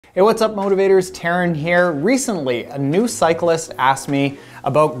Hey, what's up motivators? Taren here. Recently, a new cyclist asked me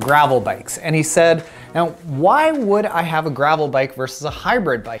about gravel bikes and he said, now why would I have a gravel bike versus a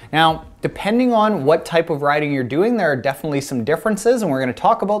hybrid bike? Now, depending on what type of riding you're doing, there are definitely some differences and we're going to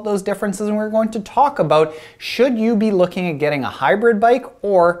talk about those differences and we're going to talk about should you be looking at getting a hybrid bike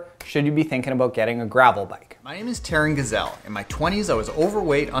or should you be thinking about getting a gravel bike? My name is Taren Gazelle. In my 20s, I was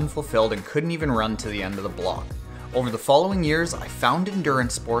overweight, unfulfilled, and couldn't even run to the end of the block. Over the following years, I found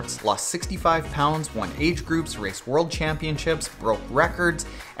endurance sports, lost 65 pounds, won age groups, raced world championships, broke records,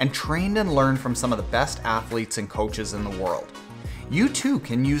 and trained and learned from some of the best athletes and coaches in the world. You too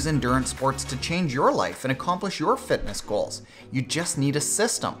can use endurance sports to change your life and accomplish your fitness goals. You just need a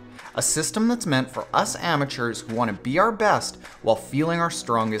system that's meant for us amateurs who want to be our best while feeling our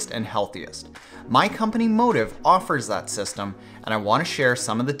strongest and healthiest. My company Motive offers that system, and I want to share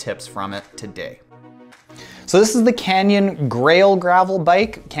some of the tips from it today. So this is the Canyon Grail gravel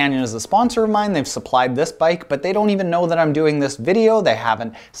bike. Canyon is a sponsor of mine. They've supplied this bike, but they don't even know that I'm doing this video. They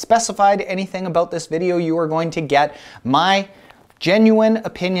haven't specified anything about this video. You are going to get my genuine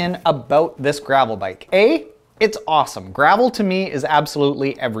opinion about this gravel bike. It's awesome. Gravel to me is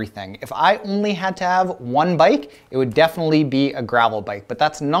absolutely everything. If I only had to have one bike, it would definitely be a gravel bike, but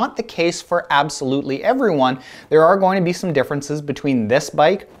that's not the case for absolutely everyone. There are going to be some differences between this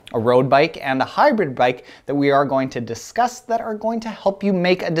bike, a road bike, and a hybrid bike that we are going to discuss that are going to help you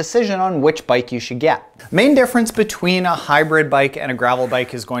make a decision on which bike you should get. Main difference between a hybrid bike and a gravel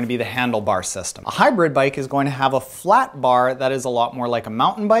bike is going to be the handlebar system. A hybrid bike is going to have a flat bar that is a lot more like a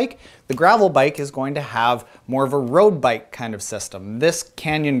mountain bike. The gravel bike is going to have more of a road bike kind of system. This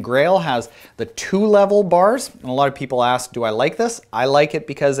Canyon Grail has the 2-level bars, and a lot of people ask, do I like this? I like it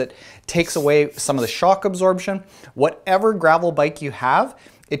because it takes away some of the shock absorption. Whatever gravel bike you have,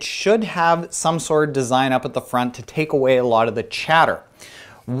 it should have some sort of design up at the front to take away a lot of the chatter.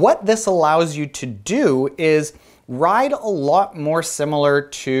 What this allows you to do is ride a lot more similar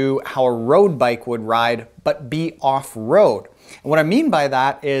to how a road bike would ride, but be off-road. And what I mean by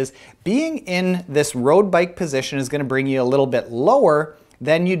that is being in this road bike position is going to bring you a little bit lower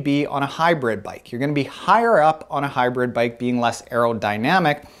than you'd be on a hybrid bike. You're going to be higher up on a hybrid bike, being less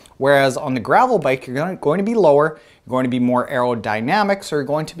aerodynamic, whereas on the gravel bike, you're going to be lower, you're going to be more aerodynamic, so you're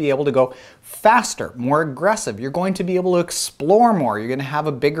going to be able to go faster, more aggressive. You're going to be able to explore more. You're going to have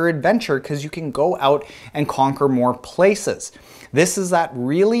a bigger adventure because you can go out and conquer more places. This is that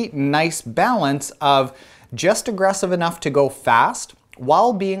really nice balance of just aggressive enough to go fast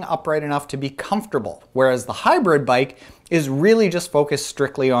while being upright enough to be comfortable. Whereas the hybrid bike is really just focused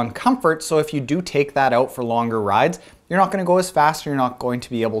strictly on comfort. So if you do take that out for longer rides, you're not going to go as fast, you're not going to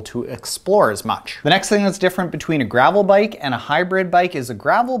be able to explore as much. The next thing that's different between a gravel bike and a hybrid bike is a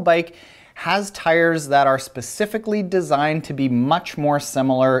gravel bike has tires that are specifically designed to be much more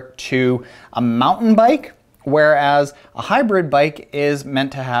similar to a mountain bike, whereas a hybrid bike is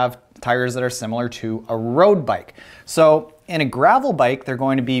meant to have tires that are similar to a road bike. So in a gravel bike, they're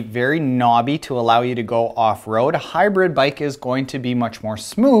going to be very knobby to allow you to go off-road. A hybrid bike is going to be much more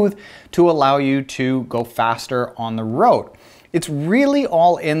smooth to allow you to go faster on the road. It's really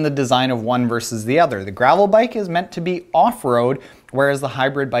all in the design of one versus the other. The gravel bike is meant to be off-road, whereas the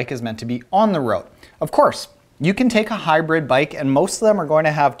hybrid bike is meant to be on the road. Of course, you can take a hybrid bike and most of them are going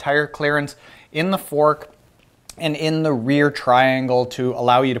to have tire clearance in the fork and in the rear triangle to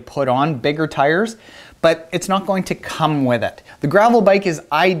allow you to put on bigger tires, but it's not going to come with it. The gravel bike is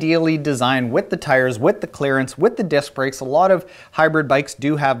ideally designed with the tires, with the clearance, with the disc brakes. A lot of hybrid bikes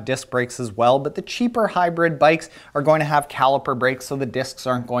do have disc brakes as well, but the cheaper hybrid bikes are going to have caliper brakes, so the discs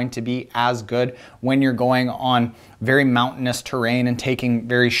aren't going to be as good when you're going on very mountainous terrain and taking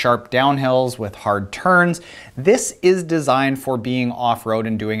very sharp downhills with hard turns. This is designed for being off-road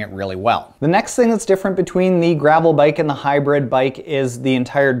and doing it really well. The next thing that's different between the gravel bike and the hybrid bike is the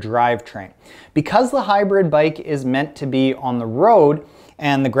entire drivetrain. Because the hybrid bike is meant to be on the road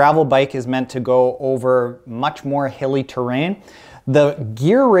and the gravel bike is meant to go over much more hilly terrain, the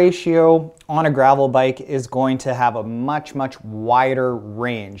gear ratio on a gravel bike is going to have a much wider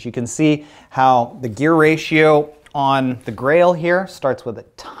range. You can see how the gear ratio on the Grail here starts with a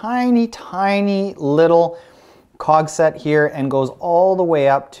tiny little cog set here and goes all the way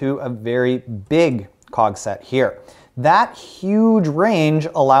up to a very big cog set here. That huge range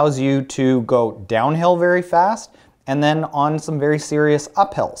allows you to go downhill very fast and then on some very serious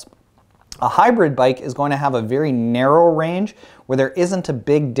uphills. A hybrid bike is going to have a very narrow range where there isn't a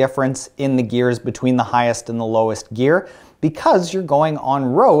big difference in the gears between the highest and the lowest gear because you're going on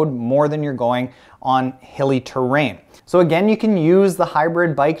road more than you're going on hilly terrain. So again, you can use the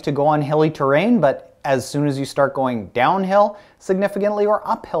hybrid bike to go on hilly terrain, but as soon as you start going downhill significantly or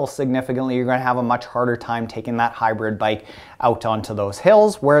uphill significantly, you're going to have a much harder time taking that hybrid bike out onto those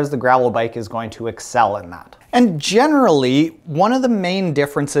hills, whereas the gravel bike is going to excel in that. And generally, one of the main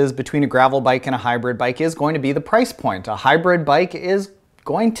differences between a gravel bike and a hybrid bike is going to be the price point. A hybrid bike is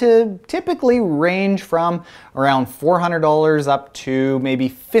going to typically range from around $400 up to maybe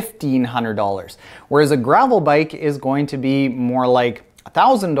 $1,500, whereas a gravel bike is going to be more like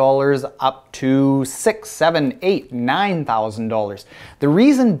 $1,000 up to $6,000, $7,000, $8,000, $9,000. The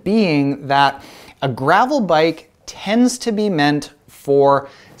reason being that a gravel bike tends to be meant for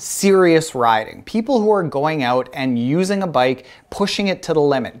serious riding. People who are going out and using a bike, pushing it to the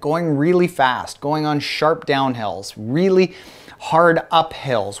limit, going really fast, going on sharp downhills, really hard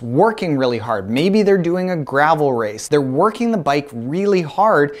uphills, working really hard. Maybe they're doing a gravel race. They're working the bike really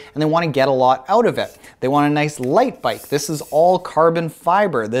hard and they want to get a lot out of it. They want a nice light bike. This is all carbon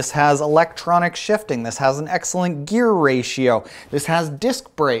fiber. This has electronic shifting. This has an excellent gear ratio. This has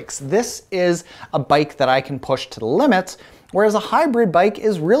disc brakes. This is a bike that I can push to the limits, whereas a hybrid bike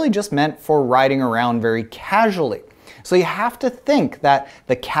is really just meant for riding around very casually. So you have to think that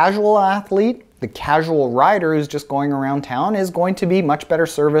the casual athlete, the casual rider who's just going around town is going to be much better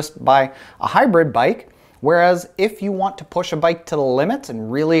serviced by a hybrid bike. Whereas if you want to push a bike to the limits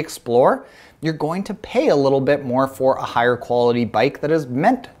and really explore, you're going to pay a little bit more for a higher quality bike that is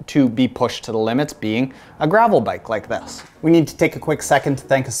meant to be pushed to the limits, being a gravel bike like this. We need to take a quick second to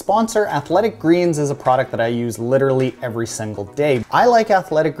thank a sponsor. Athletic Greens is a product that I use literally every single day. I like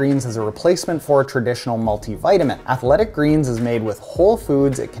Athletic Greens as a replacement for a traditional multivitamin. Athletic Greens is made with whole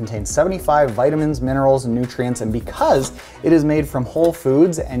foods. It contains 75 vitamins, minerals, and nutrients, and because it is made from whole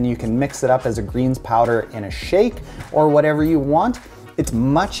foods and you can mix it up as a greens powder in a shake or whatever you want, it's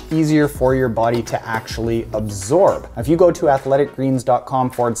much easier for your body to actually absorb. If you go to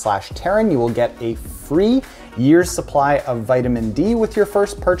athleticgreens.com/Taren, you will get a free year's supply of vitamin D with your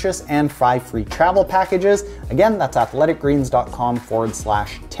first purchase and 5 free travel packages. Again, that's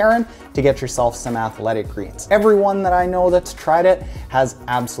athleticgreens.com/Taren to get yourself some Athletic Greens. Everyone that I know that's tried it has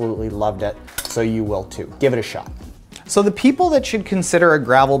absolutely loved it, so you will too. Give it a shot. So the people that should consider a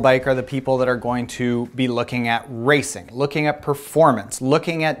gravel bike are the people that are going to be looking at racing, looking at performance,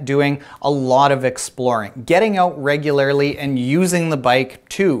 looking at doing a lot of exploring, getting out regularly and using the bike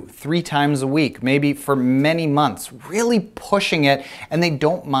 2-3 times a week, maybe for many months, really pushing it, and they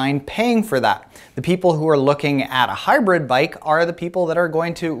don't mind paying for that. The people who are looking at a hybrid bike are the people that are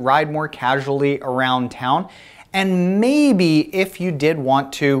going to ride more casually around town. And maybe if you did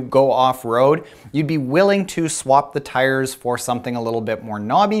want to go off-road, you'd be willing to swap the tires for something a little bit more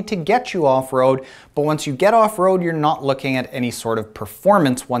knobby to get you off-road. But once you get off-road, you're not looking at any sort of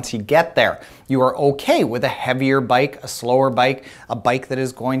performance once you get there. You are okay with a heavier bike, a slower bike, a bike that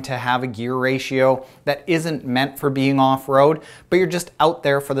is going to have a gear ratio that isn't meant for being off-road, but you're just out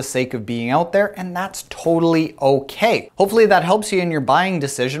there for the sake of being out there, and that's totally okay. Hopefully that helps you in your buying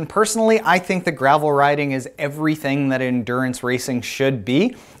decision. Personally, I think that gravel riding is everything that endurance racing should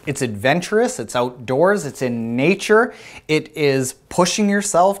be. It's adventurous, it's outdoors, it's in nature, it is pushing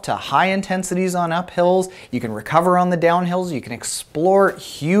yourself to high intensities on uphills, you can recover on the downhills, you can explore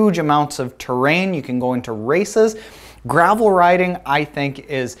huge amounts of terrain, you can go into races. Gravel riding, I think,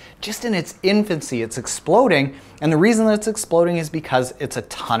 is just in its infancy. It's exploding, and the reason that it's exploding is because it's a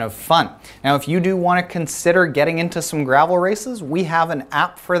ton of fun. Now, if you do want to consider getting into some gravel races, we have an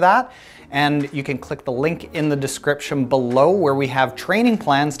app for that, and you can click the link in the description below where we have training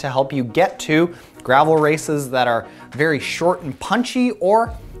plans to help you get to gravel races that are very short and punchy,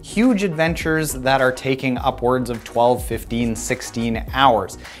 or huge adventures that are taking upwards of 12, 15, 16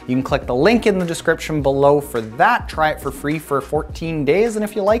 hours. You can click the link in the description below for that. Try it for free for 14 days, and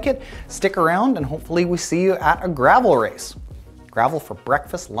if you like it, stick around and hopefully we see you at a gravel race. Gravel for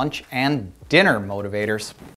breakfast, lunch, and dinner, motivators.